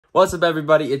What's up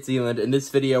everybody, it's ZLAND. In this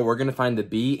video, we're going to find the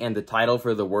beat and the title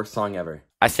for the worst song ever.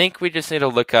 I think we just need to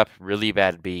look up really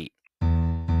bad beat.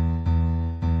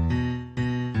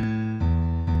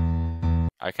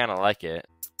 I kind of like it.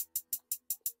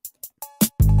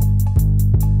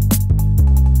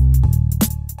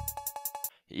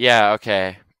 Yeah,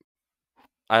 okay.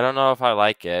 I don't know if I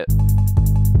like it.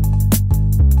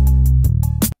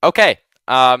 Okay.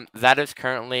 That is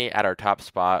currently at our top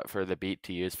spot for the beat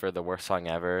to use for the worst song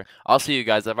ever. Also, you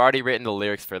guys, I've already written the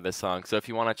lyrics for this song, so if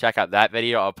you want to check out that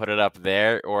video, I'll put it up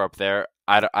there or up there.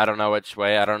 I don't know which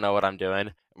way. I don't know what I'm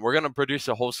doing. We're going to produce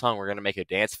a whole song. We're going to make a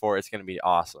dance for it. It's going to be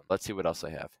awesome. Let's see what else I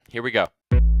have. Here we go.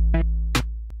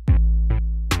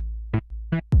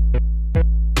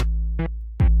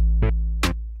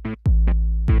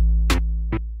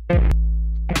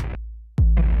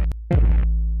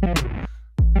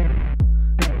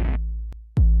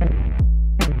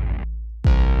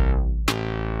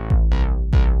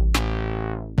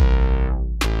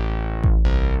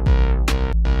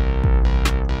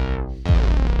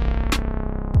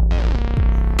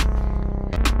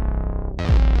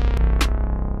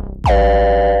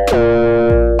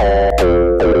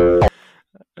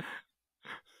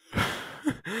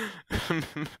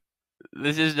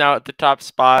 This is now at the top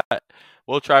spot.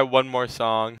 We'll try one more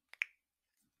song.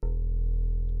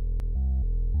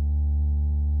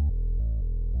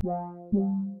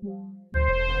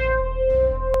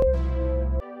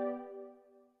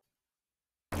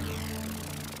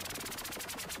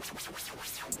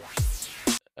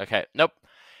 Okay, nope.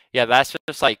 Yeah, that's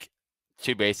just like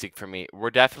too basic for me. We're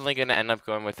definitely going to end up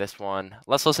going with this one.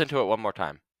 Let's listen to it one more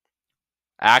time.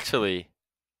 Actually,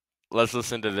 let's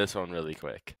listen to this one really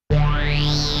quick.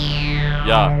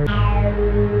 Yeah.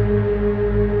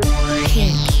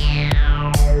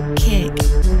 Kick.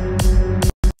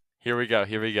 Here we go.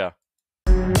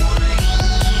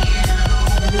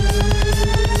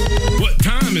 What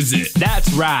time is it?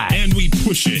 That's right. And we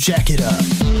push it. Check it up.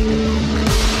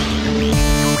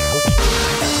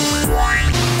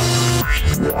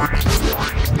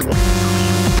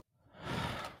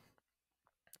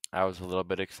 I was a little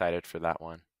bit excited for that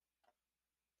one.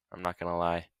 I'm not gonna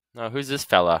lie. No, who's this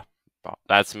fella? Oh,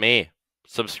 that's me.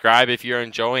 Subscribe if you're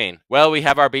enjoying. Well, we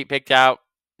have our beat picked out.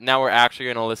 Now we're actually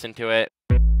gonna listen to it.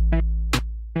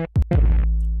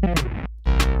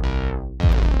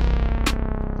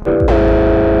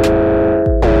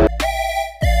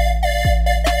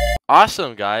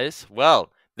 Awesome, guys.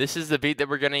 Well, this is the beat that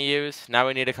we're gonna use. Now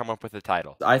we need to come up with a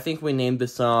title. I think we named the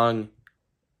song...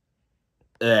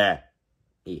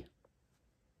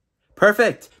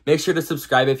 Perfect! Make sure to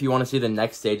subscribe if you want to see the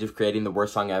next stage of creating the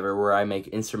worst song ever, where I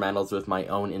make instrumentals with my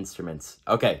own instruments.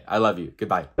 Okay, I love you.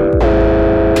 Goodbye.